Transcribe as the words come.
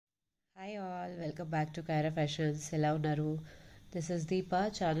Hi all, welcome back to Kayra Fashions. ఎలా ఉన్నారు? This is Deepa.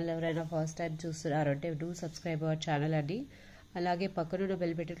 Channel ఎవరైనా first time చూస్తున్నారంటే do subscribe our channel అని అలాగే పక్కనున్న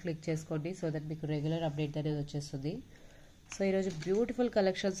బెల్ బటన్ క్లిక్ చేసుకోండి సో దట్ మీకు రెగ్యులర్ అప్డేట్ అనేది వచ్చేస్తుంది. సో ఈరోజు బ్యూటిఫుల్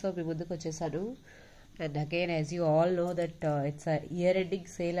కలెక్షన్స్తో మీ ముందుకు వచ్చేసాను. And again as you all know that it's year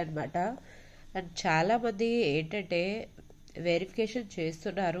ending sale అనమాట. అండ్ చాలామంది ఏంటంటే వెరిఫికేషన్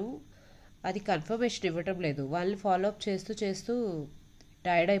చేస్తున్నారు, అది కన్ఫర్మేషన్ ఇవ్వటం లేదు. వాళ్ళని ఫాలోఅప్ చేస్తూ చేస్తూ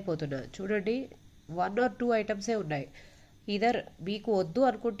టైర్డ్ అయిపోతున్నా. చూడండి, 1 or 2 ఐటమ్సే ఉన్నాయి. ఇదర్ మీకు వద్దు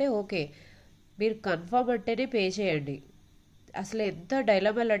అనుకుంటే ఓకే, మీరు కన్ఫర్మ్ అంటేనే పే చేయండి. అసలు ఎంత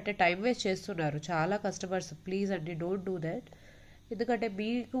డైలమల్ అంటే టైం వేస్ట్ చేస్తున్నారు చాలా కస్టమర్స్. ప్లీజ్ అండి, డోంట్ డూ దట్. ఎందుకంటే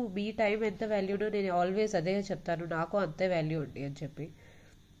మీకు మీ టైం ఎంత వాల్యూనో నేను ఆల్వేస్ అదే చెప్తాను, నాకు అంతే వాల్యూ ఉంది అని చెప్పి.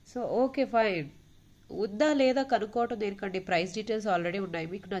 సో ఓకే ఫైన్, ఉందా లేదా కనుక్కోవటం దేనికండి, ప్రైస్ డీటెయిల్స్ ఆల్రెడీ ఉన్నాయి.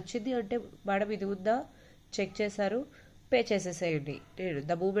 మీకు నచ్చింది అంటే మేడం ఇది ఉందా చెక్ చేశారు, పే చేసేసేయండి. నేను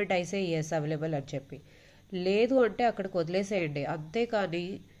ద మూమెంట్ ఐసే ఎస్ అవైలబుల్ అని చెప్పి, లేదు అంటే అక్కడికి వదిలేసేయండి. అంతేకాని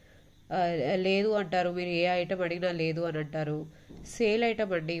లేదు అంటారు, మీరు ఏ ఐటమ్ అడిగినా లేదు అని అంటారు. సేల్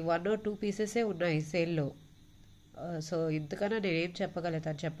ఐటమ్ అండి, 1 or 2 పీసెసే ఉన్నాయి సేల్లో. సో ఇంతకన్నా నేనేం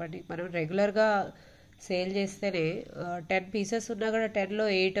చెప్పగలుగుతాను చెప్పండి. మనం రెగ్యులర్గా సేల్ చేస్తేనే 10 పీసెస్ ఉన్నా కూడా 10లో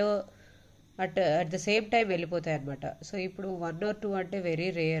 8 అట్ ద సేమ్ టైం వెళ్ళిపోతాయి అనమాట. సో ఇప్పుడు 1 or 2 అంటే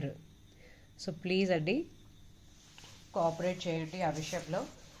వెరీ రేర్. సో ప్లీజ్ అండి కోఆపరేట్ చేయండి ఆ విషయంలో.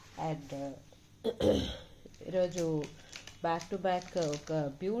 అండ్ ఈరోజు బ్యాక్ టు బ్యాక్ ఒక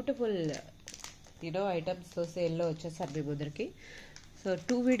బ్యూటిఫుల్ ఐటమ్స్తో సేల్లో వచ్చేసారు మీ ముందరికి. సో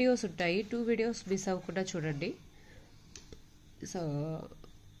 2 వీడియోస్ ఉంటాయి, 2 వీడియోస్ మిస్ అవ్వకుండా చూడండి. సో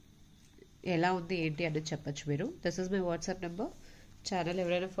ఎలా ఉంది ఏంటి అనేది చెప్పచ్చు మీరు. This is my WhatsApp number. Channel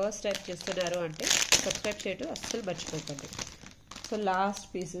ఎవరైనా ఫస్ట్ టైం చేస్తున్నారు అంటే సబ్స్క్రైబ్ చేయడం అస్సలు మర్చిపోకండి. సో లాస్ట్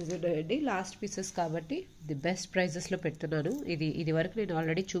పీసెస్ ఉన్నాయండి, లాస్ట్ పీసెస్ కాబట్టి ది బెస్ట్ ప్రైజెస్లో పెడుతున్నాను. ఇది వరకు నేను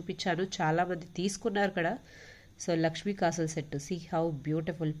ఆల్రెడీ చూపించాను, చాలామంది తీసుకున్నారు కదా. So Lakshmi castle set, see how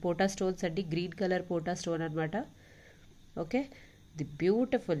beautiful పోటా స్టోన్స్ అండి, గ్రీన్ కలర్ పోటా స్టోన్ అనమాట. ఓకే, ది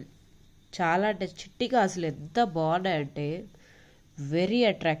బ్యూటిఫుల్, చాలా అంటే చిట్టిగా అసలు ఎంత బాగున్నాయంటే వెరీ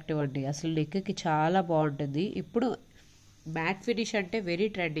అట్రాక్టివ్ అండి. అసలు నెక్కి చాలా బాగుంటుంది. ఇప్పుడు మ్యాట్ ఫినిష్ అంటే very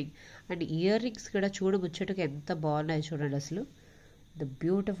trending. And ear rings కూడా ముచ్చటకు ఎంత బాగున్నాయి చూడండి. అసలు ద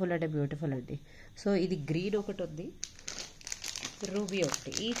బ్యూటిఫుల్ అంటే బ్యూటిఫుల్ అండి. సో ఇది గ్రీన్ ఒకటి ఉంది, రూబీ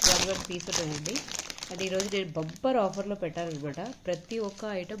ఒకటి, ఈ 1 పీస్ ఉన్నాయండి. అండ్ ఈరోజు నేను బంపర్ ఆఫర్లో పెట్టానమాట. ప్రతి ఒక్క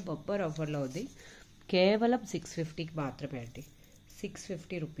ఐటమ్ బంపర్ ఆఫర్లో ఉంది. కేవలం 650కి మాత్రమే అండి,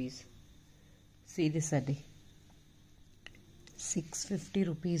 650 రూపీస్. సీరియస్ అండి, 650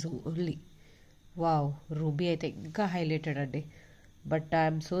 రూపీస్ ఓన్లీ. వావ్, రూబీ అయితే ఇంకా హైలైటెడ్ అండి. But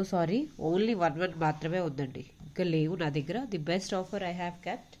I'm so sorry, only 1 మాత్రమే ఉందండి, ఇంకా లేవు నా దగ్గర. The best offer I have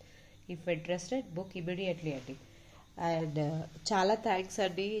kept. If interested book immediately అండి. అండ్ చాలా థ్యాంక్స్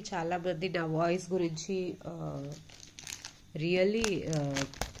అండి, చాలామంది నా వాయిస్ గురించి really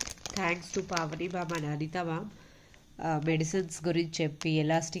thanks to Pavani ma'am and Anitha ma'am. Medicines గురించి చెప్పి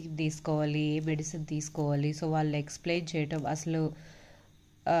ఎలాస్టిక్ తీసుకోవాలి, ఏ మెడిసిన్ తీసుకోవాలి, సో వాళ్ళు ఎక్స్ప్లెయిన్ చేయటం అసలు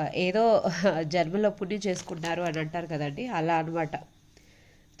ఏదో జన్మలో పుణ్యం చేసుకుంటున్నారు అని అంటారు కదండి, అలా అనమాట.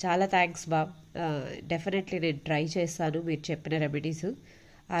 చాలా థ్యాంక్స్ మ్యామ్. డెఫినెట్లీ నేను ట్రై చేస్తాను మీరు చెప్పిన రెమెడీస్.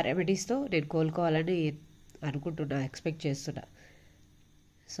 ఆ రెమెడీస్తో నేను కోలుకోవాలని అనుకుంటున్నా, ఎక్స్పెక్ట్ చేస్తున్నా.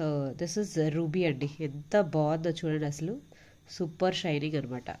 సో దిస్ ఇస్ రూబీ అండి, ఎంత బాగుందో చూడండి, అసలు సూపర్ షైనింగ్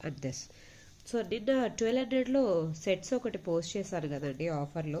అనమాట. అండ్ దిస్, సో నిన్న 1200లో సెట్స్ ఒకటి పోస్ట్ చేశాను కదండి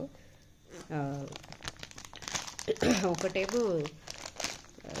ఆఫర్లో. ఒకటేమో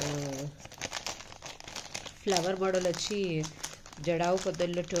ఫ్లవర్ మోడల్ వచ్చి జడావు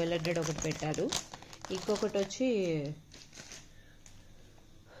పొద్దుల్లో 1200 ఒకటి పెట్టాను. ఇంకొకటి వచ్చి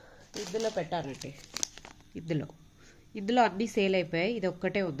ఇందులో పెట్టానండి. ఇందులో అన్నీ సేల్ అయిపోయాయి, ఇది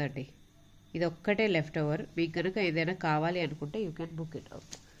ఒక్కటే ఉందండి, ఇది ఒక్కటే లెఫ్ట్ ఓవర్. మీకు కనుక ఏదైనా కావాలి అనుకుంటే you can book it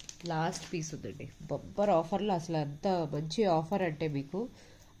out. Last piece ఉందండి బంపర్ ఆఫర్లో. అసలు అంత మంచి ఆఫర్ అంటే మీకు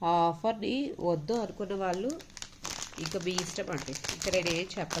ఆ ఆఫర్ని వద్దు అనుకున్న వాళ్ళు ఇంకా మీ ఇష్టం అండి, ఇంకా నేను ఏం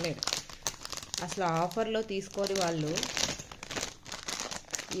చెప్పలేను. అసలు ఆఫర్లో తీసుకొని వాళ్ళు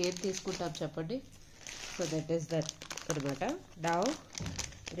ఏం తీసుకుంటాం చెప్పండి. సో దట్ ఈస్ దట్ అనమాట. Now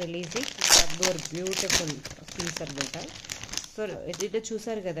releasing one more beautiful piece అనమాట. సో నిన్న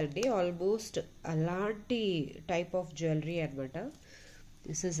చూసారు కదండి, ఆల్మోస్ట్ అలాంటి టైప్ ఆఫ్ జ్యువెలరీ అనమాట.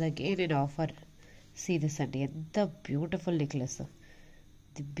 This is again in offer. See this అండి, ఎంత beautiful necklace,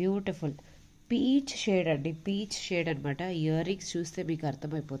 the beautiful peach shade అండి, పీచ్ షేడ్ అనమాట. ఇయర్ రింగ్స్ చూస్తే మీకు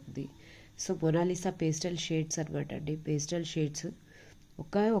అర్థమైపోతుంది. సో మొనాలిసా పేస్టల్ షేడ్స్ అనమాట అండి, పేస్టల్ షేడ్స్.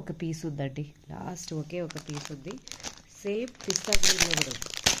 ఒక పీస్ ఉందండి, లాస్ట్ ఒకే ఒక పీస్ ఉంది. సేమ్ పిస్తా గ్రీన్లో కూడా ఉంది,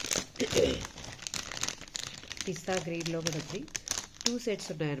 పిస్తా గ్రీన్లో కూడా ఉంది. 2 సెట్స్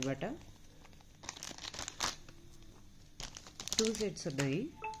ఉన్నాయన్నమాట. 2 సెట్స్ ఉన్నాయి.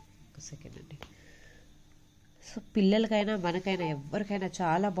 ఒక సెకండ్ అండి. సో పిల్లలకైనా మనకైనా ఎవరికైనా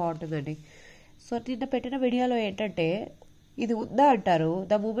చాలా బాగుంటుందండి. సో నిన్న పెట్టిన వీడియోలో ఏంటంటే ఇది ఉందా అంటారు,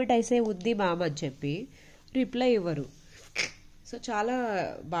 ద మూమెంట్ అయితే ఉంది మామ అని చెప్పి రిప్లై ఇవ్వరు. సో చాలా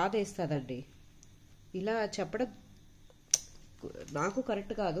బాధ వేస్తుందండి. ఇలా చెప్పడం నాకు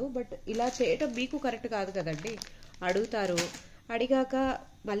కరెక్ట్ కాదు, బట్ ఇలా చేయటం మీకు కరెక్ట్ కాదు కదండి. అడుగుతారు, అడిగాక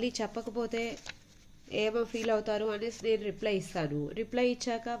మళ్ళీ చెప్పకపోతే ఏమో ఫీల్ అవుతారు అనేసి నేను రిప్లై ఇస్తాను. రిప్లై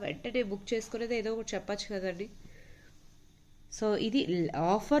ఇచ్చాక వెంటనే బుక్ చేసుకునేది ఏదో ఒకటి చెప్పచ్చు కదండి. సో ఇది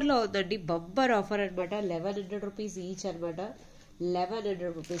ఆఫర్లో ఉందండి, బంపర్ ఆఫర్ అనమాట. 1100 రూపీస్ ఈచ్ అనమాట.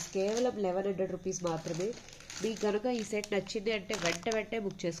 1100 రూపీస్, కేవలం 1100 రూపీస్ మాత్రమే. మీకు కనుక ఈ సెట్ నచ్చింది అంటే వెంటనే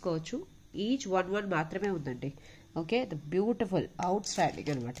బుక్ చేసుకోవచ్చు. ఈచ్ 1 మాత్రమే ఉందండి. Okay, the beautiful out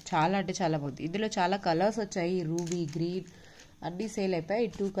standing అనమాట. చాలా అంటే చాలా బాగుంది. ఇందులో చాలా కలర్స్ వచ్చాయి, రూబీ, గ్రీన్ అన్నీ సేల్ అయిపోయాయి.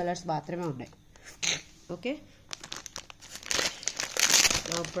 2 కలర్స్ మాత్రమే ఉన్నాయి. ఓకే,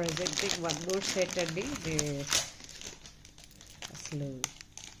 ప్రజెంటింగ్ 1 మోర్ సెట్ అండి. అసలు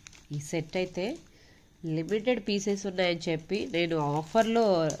ఈ సెట్ అయితే లిమిటెడ్ పీసెస్ ఉన్నాయని చెప్పి నేను ఆఫర్లో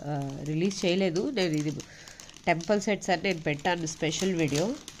రిలీజ్ చేయలేదు. నేను ఇది టెంపుల్ సెట్స్ అని నేను పెట్టాను special video.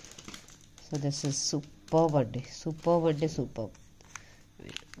 So this is superb అండి, సూపర్బ్ అంటే సూపర్బ్.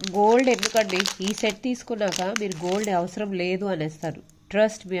 గోల్డ్ ఎందుకండి, ఈ సెట్ తీసుకున్నాక మీరు గోల్డ్ అవసరం లేదు అనేస్తారు.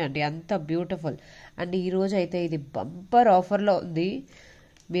 ట్రస్ట్ మీ అండి, అంత బ్యూటిఫుల్. అండ్ ఈరోజు అయితే ఇది బంపర్ ఆఫర్లో ఉంది.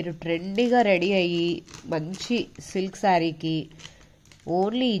 మీరు ట్రెండీగా రెడీ అయ్యి మంచి సిల్క్ శారీకి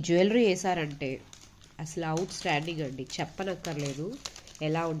ఓన్లీ ఈ జ్యువెలరీ వేసారంటే అసలు అవుట్ స్టాండింగ్ అండి, చెప్పనక్కర్లేదు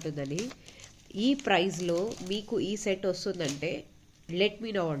ఎలా ఉంటుందని. ఈ ప్రైస్లో మీకు ఈ సెట్ వస్తుందంటే లెట్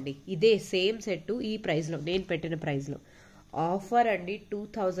మీ నో అండి. ఇదే సేమ్ సెట్ ఈ ప్రైస్లో, నేను పెట్టిన ప్రైస్లో ఆఫర్ అండి.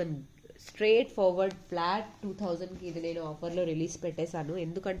 2000 స్ట్రేట్ ఫార్వర్డ్ ఫ్లాట్ 2000కి ఇది నేను ఆఫర్లో రిలీజ్ పెట్టేశాను.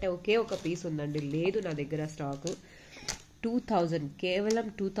 ఎందుకంటే ఒకే ఒక పీస్ ఉందండి, లేదు నా దగ్గర స్టాక్. 2000, కేవలం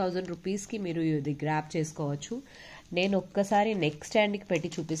 2000 రూపీస్కి మీరు ఇది గ్రాప్ చేసుకోవచ్చు. నేను ఒక్కసారి నెక్ స్టాండ్కి పెట్టి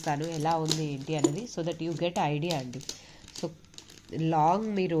చూపిస్తాను ఎలా ఉంది ఏంటి అనేది, so that you get idea అండి. సో లాంగ్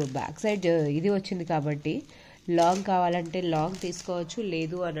మీరు బ్యాక్ సైడ్ ఇది వచ్చింది కాబట్టి లాంగ్ కావాలంటే లాంగ్ తీసుకోవచ్చు,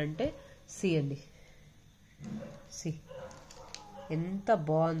 లేదు అని అంటే సి అండి. సి ఎంత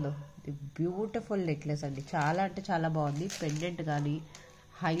బాగుందో, బ్యూటిఫుల్ నెక్లెస్ అండి. చాలా అంటే చాలా బాగుంది. పెండెంట్ కానీ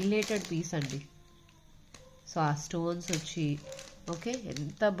హైలైటెడ్ పీస్ అండి. సో ఆ స్టోన్స్ వచ్చి ఓకే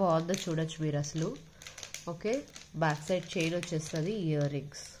ఎంత బాగుందో చూడొచ్చు మీరు అసలు. ఓకే, బ్యాక్ సైడ్ చైన్ వచ్చేస్తుంది, ఇయర్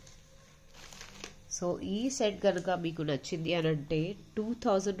రింగ్స్. సో ఈ సెట్ కనుక మీకు నచ్చింది అని అంటే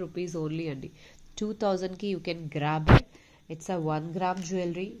 2000 రూపీస్ ఓన్లీ అండి. 2000కి you can grab it. It's a 1 gram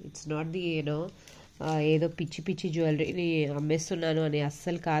jewellery. It's not the ఏదో పిచ్చి జ్యువెలరీని అమ్మేస్తున్నాను అని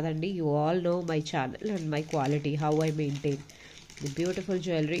అస్సలు కాదండి. You all know my channel and my quality, how I maintain the beautiful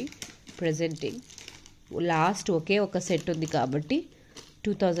jewellery presenting. Last ఒకే ఒక సెట్ ఉంది కాబట్టి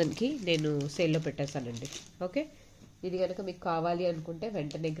 2000కి నేను సేల్లో పెట్టేశానండి. ఓకే, ఇది కనుక మీకు కావాలి అనుకుంటే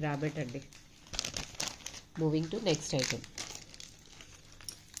వెంటనే గ్రాబ్ ఇట్ అండి. Moving to next item.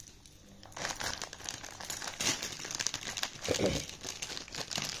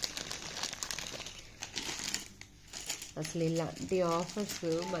 అసలు ఇలాంటి ఆఫర్స్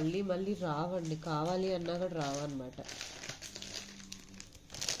మళ్ళీ రావండి, కావాలి అన్నా కూడా రావన్నమాట.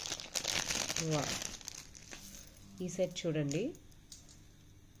 ఈ సెట్ చూడండి,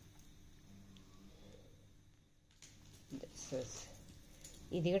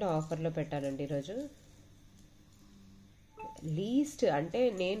 ఇది కూడా ఆఫర్లో పెట్టానండి ఈరోజు. లీస్ట్ అంటే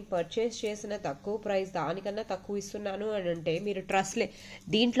నేను పర్చేస్ చేసిన తక్కువ ప్రైస్ దానికన్నా తక్కువ ఇస్తున్నాను అని అంటే మీరు ట్రస్ట్లే.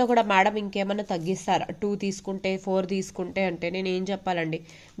 దీంట్లో కూడా మేడం ఇంకేమన్నా తగ్గిస్తారా, 2 తీసుకుంటే 4 తీసుకుంటే అంటే నేను ఏం చెప్పాలండి.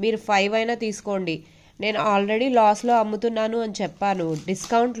 మీరు 5 అయినా తీసుకోండి, నేను ఆల్రెడీ లాస్లో అమ్ముతున్నాను అని చెప్పాను.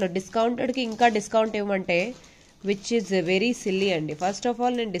 డిస్కౌంటెడ్కి ఇంకా డిస్కౌంట్ ఇవ్వమంటే విచ్ ఈజ్ వెరీ సిల్లీ అండి. ఫస్ట్ ఆఫ్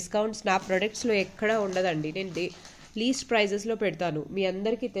ఆల్ నేను డిస్కౌంట్స్ నా ప్రొడక్ట్స్లో ఎక్కడా ఉండదండి. నేను లీస్ట్ ప్రైజెస్లో పెడతాను, మీ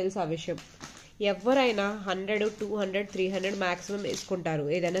అందరికీ తెలుసు ఆ విషయం. ఎవరైనా 100, 200, 300 మ్యాక్సిమం వేసుకుంటారు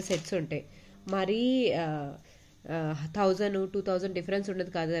ఏదైనా సెట్స్ ఉంటే. మరీ 1000, 2000 డిఫరెన్స్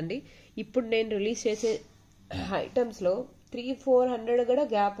ఉండదు కాదండి. ఇప్పుడు నేను రిలీజ్ చేసే ఐటమ్స్లో 300-400 కూడా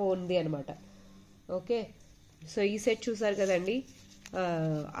గ్యాప్ ఉంది అనమాట. ఓకే, సో ఈ సెట్ చూసారు కదండి.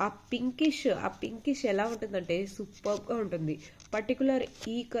 ఆ పింకిష్ ఎలా ఉంటుందంటే సూపర్గా ఉంటుంది. పర్టికులర్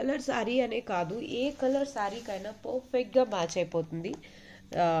ఈ కలర్ శారీ అనే కాదు, ఏ కలర్ శారీకైనా పర్ఫెక్ట్గా మ్యాచ్ అయిపోతుంది.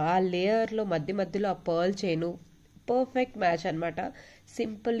 ఆ లేయర్లో మధ్యలో ఆ పర్ల్ చైను పర్ఫెక్ట్ మ్యాచ్ అనమాట.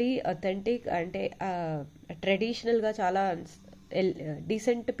 సింపుల్లీ అథెంటిక్ అంటే ట్రెడిషనల్గా చాలా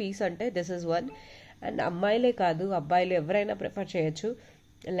డీసెంట్ పీస్ అంటే దిస్ ఇస్ వన్. అండ్ అమ్మాయిలే కాదు అబ్బాయిలు ఎవరైనా ప్రిఫర్ చేయొచ్చు.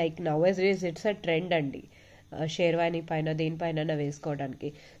 Like now days it's a trend అండి. షేర్వానీ పైన దేనిపైన వేసుకోవడానికి.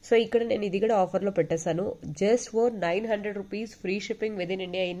 సో ఇక్కడ నేను ఇది కూడా ఆఫర్లో పెట్టేశాను. Just for 900 rupees free shipping with in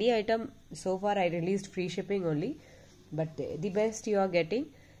India. Any item so far I released free shipping only, but the best you are getting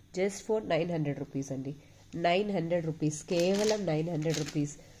just for 900 rupees అండి. 900 రూపీస్, కేవలం 900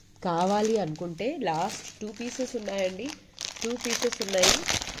 రూపీస్. కావాలి అనుకుంటే లాస్ట్ 2 పీసెస్ ఉన్నాయండి, 2 పీసెస్ ఉన్నాయి.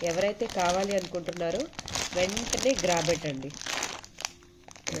 ఎవరైతే కావాలి అనుకుంటున్నారో వెంటనే గ్రాబ్ పెట్టండి.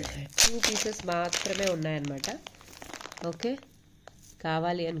 2 పీసెస్ మాత్రమే ఉన్నాయన్నమాట. ఓకే,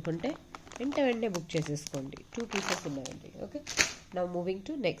 కావాలి అనుకుంటే వెంటనే బుక్ చేసేసుకోండి. 2 పీసెస్ ఉన్నాయండి. Okay, now moving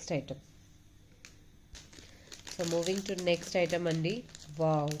to next item. So moving to next item అండి.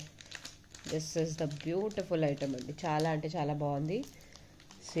 Wow, this is the beautiful item అండి. చాలా అంటే చాలా బాగుంది.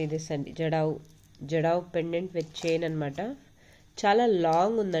 సీ దిస్ అండి, జడావ్ పెండెంట్ విత్ చైన్ అనమాట. చాలా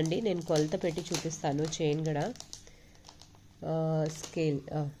లాంగ్ ఉందండి. నేను కొలత పెట్టి చూపిస్తాను చైన్ కూడా.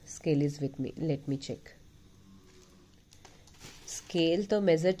 Scale is with me, let me check. స్కేల్తో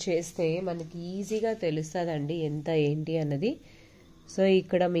మెజర్ చేస్తే మనకి ఈజీగా తెలుస్తుందండి ఎంత ఏంటి అన్నది. సో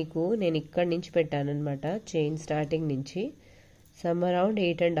ఇక్కడ మీకు నేను ఇక్కడి నుంచి పెట్టాను అనమాట, చైన్ స్టార్టింగ్ నుంచి. సమ్ అరౌండ్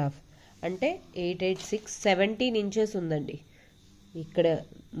 8.5 అంటే 886 17 ఇంచెస్ ఉందండి ఇక్కడ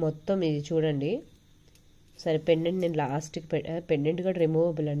మొత్తం. ఇది చూడండి. సరే, పెండెంట్ నేను లాస్ట్కి పెండెంట్ కూడా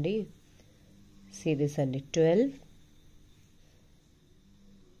రిమూవబుల్ అండి. సీరీస్ అండి, 12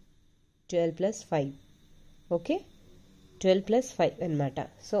 + 5. ఓకే, 12 + 5 అనమాట.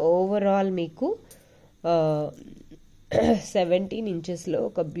 సో ఓవరాల్ మీకు 17 ఇంచెస్లో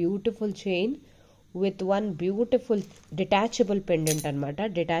ఒక beautiful chain with 1 beautiful detachable pendant అనమాట.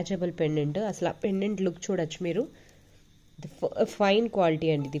 డిటాచబుల్ పెండెంట్, అసలు ఆ పెండెంట్ లుక్ చూడొచ్చు మీరు. ఫైన్ క్వాలిటీ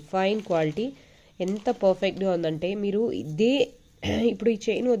అండి, ఇది ఫైన్ క్వాలిటీ. ఎంత పర్ఫెక్ట్గా ఉందంటే మీరు ఇదే ఇప్పుడు ఈ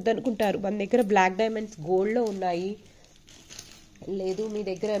చైన్ వద్దనుకుంటారు, మన దగ్గర బ్లాక్ డైమండ్స్ గోల్డ్లో ఉన్నాయి, లేదు మీ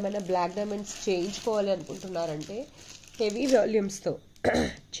దగ్గర ఏమైనా బ్లాక్ డైమండ్స్ చేయించుకోవాలి అనుకుంటున్నారంటే హెవీ వాల్యూమ్స్తో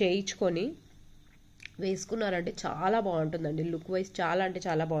చేయించుకొని వేసుకున్నారంటే చాలా బాగుంటుందండి. లుక్ వైజ్ చాలా అంటే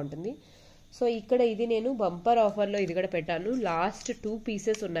చాలా బాగుంటుంది. సో ఇక్కడ ఇది నేను బంపర్ ఆఫర్లో ఇది కూడా పెట్టాను. లాస్ట్ 2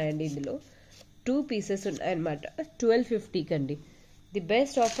 పీసెస్ ఉన్నాయండి, ఇందులో 2 పీసెస్ ఉన్నాయన్నమాట. 1250కి అండి. The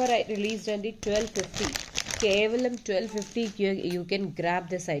best offer I released అండి, 1250. కేవలం 1250 you can grab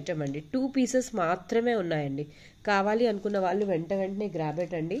this item అండి. 2 పీసెస్ మాత్రమే ఉన్నాయండి. కావాలి అనుకున్న వాళ్ళు వెంటనే గ్రాబ్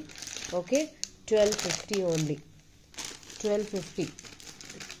పెట్టండి. Okay, 1250 only, 1250.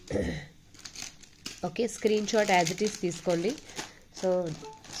 Okay, screen shot as it is తీసుకోండి. సో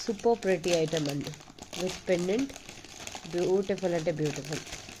సూపర్ ప్రెటీ ఐటమ్ అండి విత్ పెండెంట్. బ్యూటిఫుల్ అంటే బ్యూటిఫుల్.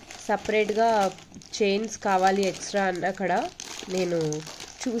 సపరేట్గా చైన్స్ కావాలి ఎక్స్ట్రా అన్న అక్కడ నేను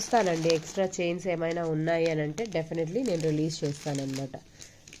చూస్తానండి. ఎక్స్ట్రా చైన్స్ ఏమైనా ఉన్నాయి అని అంటే డెఫినెట్లీ నేను రిలీజ్ చేస్తానన్నమాట.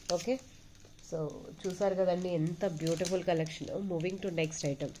 ఓకే, సో చూసారు కదండి ఎంత beautiful collection. Moving to next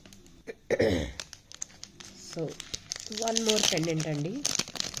item. So 1 more pendant అండి.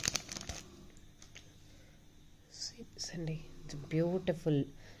 అండి బ్యూటిఫుల్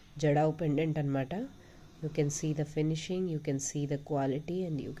జడావ్ పెండెంట్ అనమాట. You can see the finishing, you can see the quality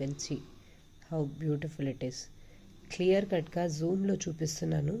and you can see how beautiful it is. Clear కట్గా జూమ్లో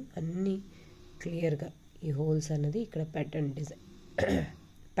చూపిస్తున్నాను అన్నీ క్లియర్గా. ఈ హోల్స్ అన్నది ఇక్కడ ప్యాటర్న్ డిజైన్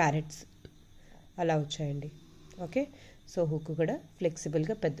ప్యారెట్స్ అలా వచ్చాయండి. ఓకే, సో హుక్ కూడా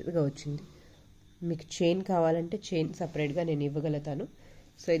ఫ్లెక్సిబుల్గా పెద్దదిగా వచ్చింది. మీకు చైన్ కావాలంటే చైన్ సపరేట్గా నేను ఇవ్వగలుగుతాను.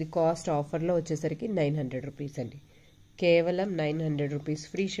 సో ఇది కాస్ట్ ఆఫర్లో వచ్చేసరికి 900 రూపీస్ అండి. కేవలం 900 rupees,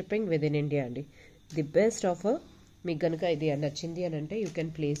 free shipping with in India అండి. The best offer. మీకు కనుక ఇది నచ్చింది అని అంటే you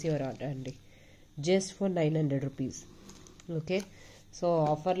can place your order అండి, just for 900 rupees. Okay, so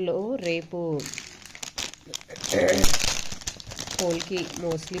ఆఫర్లో రేపు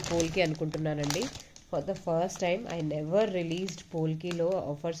మోస్ట్లీ పోల్కి అనుకుంటున్నానండి. For the first time I never released పోల్కీలో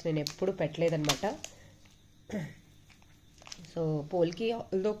offers నేను ఎప్పుడు పెట్టలేదన్నమాట. సో పోల్కి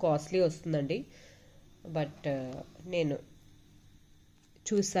ఆల్దో కాస్ట్లీ వస్తుందండి, బట్ నేను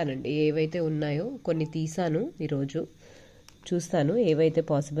చూస్తానండి ఏవైతే ఉన్నాయో కొన్ని తీసాను ఈరోజు. చూస్తాను ఏవైతే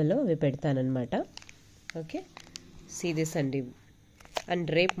పాసిబుల్లో అవి పెడతానమాట. ఓకే, సీ దిస్ అండి. అండ్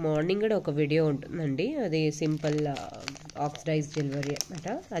రేపు మార్నింగ్ కూడా ఒక వీడియో ఉంటుందండి, అది సింపుల్ ఆక్సిడైజ్ జ్యువెలరీ అనమాట.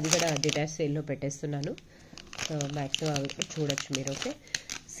 అది కూడా డిటాచ్ సేల్లో పెట్టేస్తున్నాను. సో మ్యాక్సిమం అవి చూడొచ్చు మీరు. ఓకే,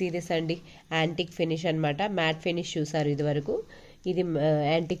 సీ దిస్ అండి, యాంటిక్ ఫినిష్ అనమాట. మ్యాట్ ఫినిష్ చూసారు ఇదివరకు, ఇది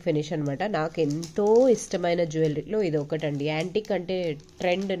యాంటిక్ ఫినిష్ అనమాట. నాకు ఎంతో ఇష్టమైన జ్యువెలరీలో ఇది ఒకటండి. యాంటిక్ అంటే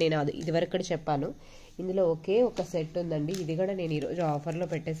ట్రెండ్, నేను అది ఇదివరకు కూడా చెప్పాను. ఇందులో ఒకే ఒక సెట్ ఉందండి, ఇది కూడా నేను ఈరోజు ఆఫర్లో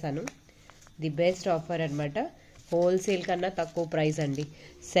పెట్టేశాను. ది బెస్ట్ ఆఫర్ అనమాట. హోల్సేల్ కన్నా తక్కువ ప్రైస్ అండి,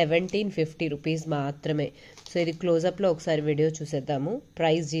 1750 రూపీస్ మాత్రమే. సో ఇది క్లోజప్లో ఒకసారి వీడియో చూసేద్దాము.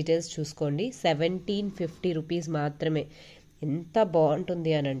 ప్రైస్ డీటెయిల్స్ చూసుకోండి. 1750 రూపీస్ మాత్రమే. ఎంత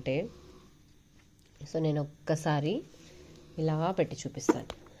బాగుంటుంది అని అంటే సో నేను ఒక్కసారి ఇలా పెట్టి చూపిస్తాను.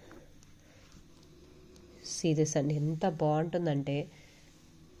 సీరియస్ అండి, ఎంత బాగుంటుందంటే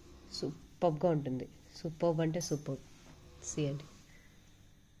సూపర్గా ఉంటుంది. సూపర్ అంటే సూపర్. సీ అండి,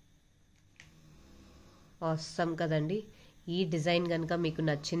 ఆసమ్ కదండి. ఈ డిజైన్ కనుక మీకు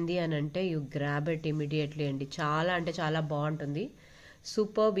నచ్చింది అని అంటే యూ గ్రాబ్ ఇట్ ఇమీడియట్లీ అండి. చాలా అంటే చాలా బాగుంటుంది.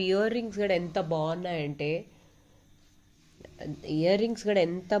 సూపర్. ఇయర్ రింగ్స్ కూడా ఎంత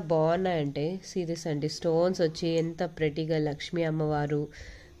బాగున్నాయంటే సీరియస్ అండి. స్టోన్స్ వచ్చి ఎంత ప్రెటీగా లక్ష్మీ అమ్మవారు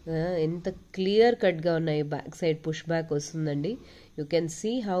ఎంత క్లియర్ కట్గా ఉన్నాయి. బ్యాక్ సైడ్ పుష్ బ్యాక్ వస్తుందండి. You can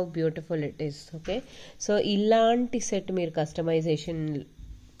see how beautiful it is. Okay, so ఇలాంటి సెట్ మీరు కస్టమైజేషన్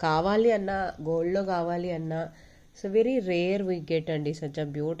కావాలి అన్నా, గోల్డ్లో కావాలి అన్నా, so very rare we get అండి such a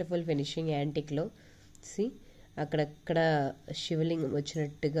beautiful finishing యాంటిక్లో. C అక్కడక్కడ శివలింగం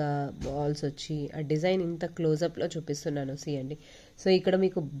వచ్చినట్టుగా బాల్స్ వచ్చి ఆ డిజైన్ ఇంత క్లోజప్లో చూపిస్తున్నాను. సి అండి, సో ఇక్కడ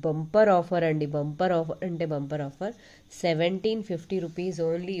మీకు బంపర్ ఆఫర్ అండి. బంపర్ ఆఫర్ అంటే bumper offer. 1750 rupees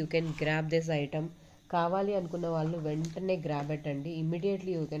only. You can grab this item. కావాలి అనుకున్న వాళ్ళు వెంటనే గ్రాబ్ ఇట్ అండి.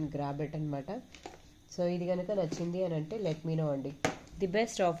 Immediately you can grab it అనమాట. సో ఇది కనుక నచ్చింది అని అంటే లెట్ మీ నో అండి. The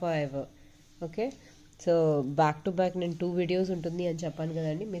best offer ever. Okay, so back to back నేను 2 వీడియోస్ ఉంటుంది అని చెప్పాను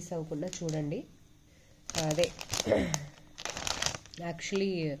కదండి, మిస్ అవ్వకుండా చూడండి. అదే యాక్చువల్లీ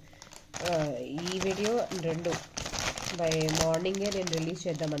ఈ వీడియో 2 బై మార్నింగే నేను రిలీజ్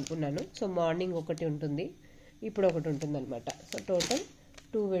చేద్దాం అనుకున్నాను. సో మార్నింగ్ ఒకటి ఉంటుంది, ఇప్పుడు ఒకటి ఉంటుంది అనమాట. So total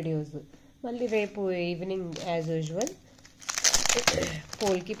 2 videos. మళ్ళీ రేపు ఈవినింగ్ యాజ్ యూజువల్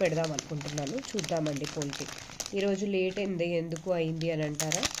పోల్కి పెడదాం అనుకుంటున్నాను. చూద్దామండి పోల్కి. ఈరోజు లేట్ అయింది, ఎందుకు అయింది అని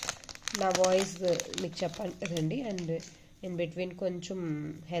అంటారా? నా వాయిస్ మీకు చెప్పాను కదండి, అండ్ ఇన్ బిట్వీన్ కొంచెం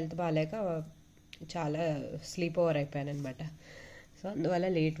హెల్త్ బాగాలేక చాలా స్లీప్ ఓవర్ అయిపోయాను అనమాట. సో అందువల్ల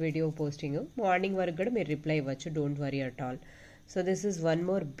లేట్ వీడియో పోస్టింగ్. మార్నింగ్ వరకు కూడా మీరు రిప్లై ఇవ్వచ్చు, don't worry at all. So this is one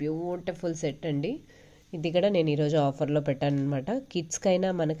more beautiful set అండి. ఇది కూడా నేను ఈరోజు ఆఫర్లో పెట్టాను అనమాట. కిడ్స్కైనా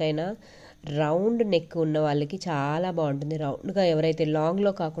మనకైనా రౌండ్ నెక్ ఉన్న వాళ్ళకి చాలా బాగుంటుంది. రౌండ్గా ఎవరైతే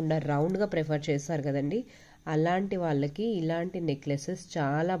లాంగ్లో కాకుండా రౌండ్గా ప్రిఫర్ చేస్తారు కదండి, అలాంటి వాళ్ళకి ఇలాంటి నెక్లెసెస్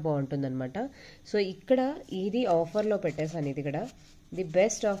చాలా బాగుంటుంది అనమాట. సో ఇక్కడ ఇది ఆఫర్లో పెట్టేశాను. ఇది కూడా ది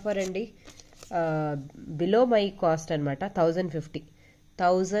బెస్ట్ ఆఫర్ అండి. బిలో మై కాస్ట్ అనమాట.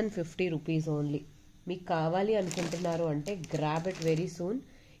 1050 రూపీస్ ఓన్లీ. మీకు కావాలి అనుకుంటున్నారు అంటే grab it very soon.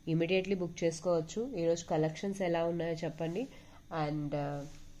 Immediately book చేసుకోవచ్చు. ఈరోజు కలెక్షన్స్ ఎలా ఉన్నాయో చెప్పండి. అండ్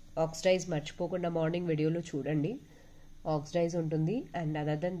ఆక్సిడైజ్ మర్చిపోకుండా మార్నింగ్ వీడియోలో చూడండి, ఆక్సిడైజ్ ఉంటుంది. అండ్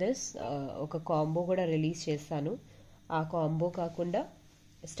అదర్ దెన్ దిస్ ఒక కాంబో కూడా రిలీజ్ చేస్తాను. ఆ కాంబో కాకుండా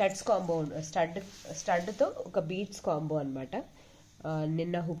స్టడ్స్ కాంబో, స్టడ్తో ఒక బీట్స్ కాంబో అనమాట.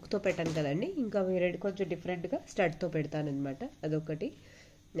 నిన్న హుక్తో పెట్టాను కదండి, ఇంకా వేరే కొంచెం డిఫరెంట్గా స్టడ్తో పెడతాను అనమాట. అదొకటి.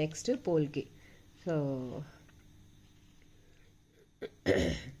 Next పోల్కి. So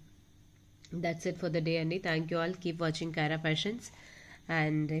that's it for the day అండి. Thank you all. Keep watching Kayra Fashions.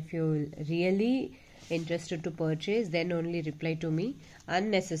 And if you really interested to purchase, then only reply to me.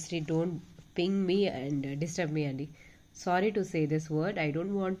 Unnecessary, don't ping me and disturb me అండి. Sorry to say this word. I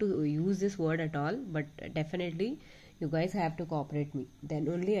don't want to use this word at all, but definitely you guys have to cooperate me. Then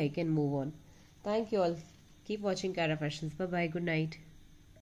only I can move on. Thank you all. Keep watching Kayra Fashions. Bye bye. Good night.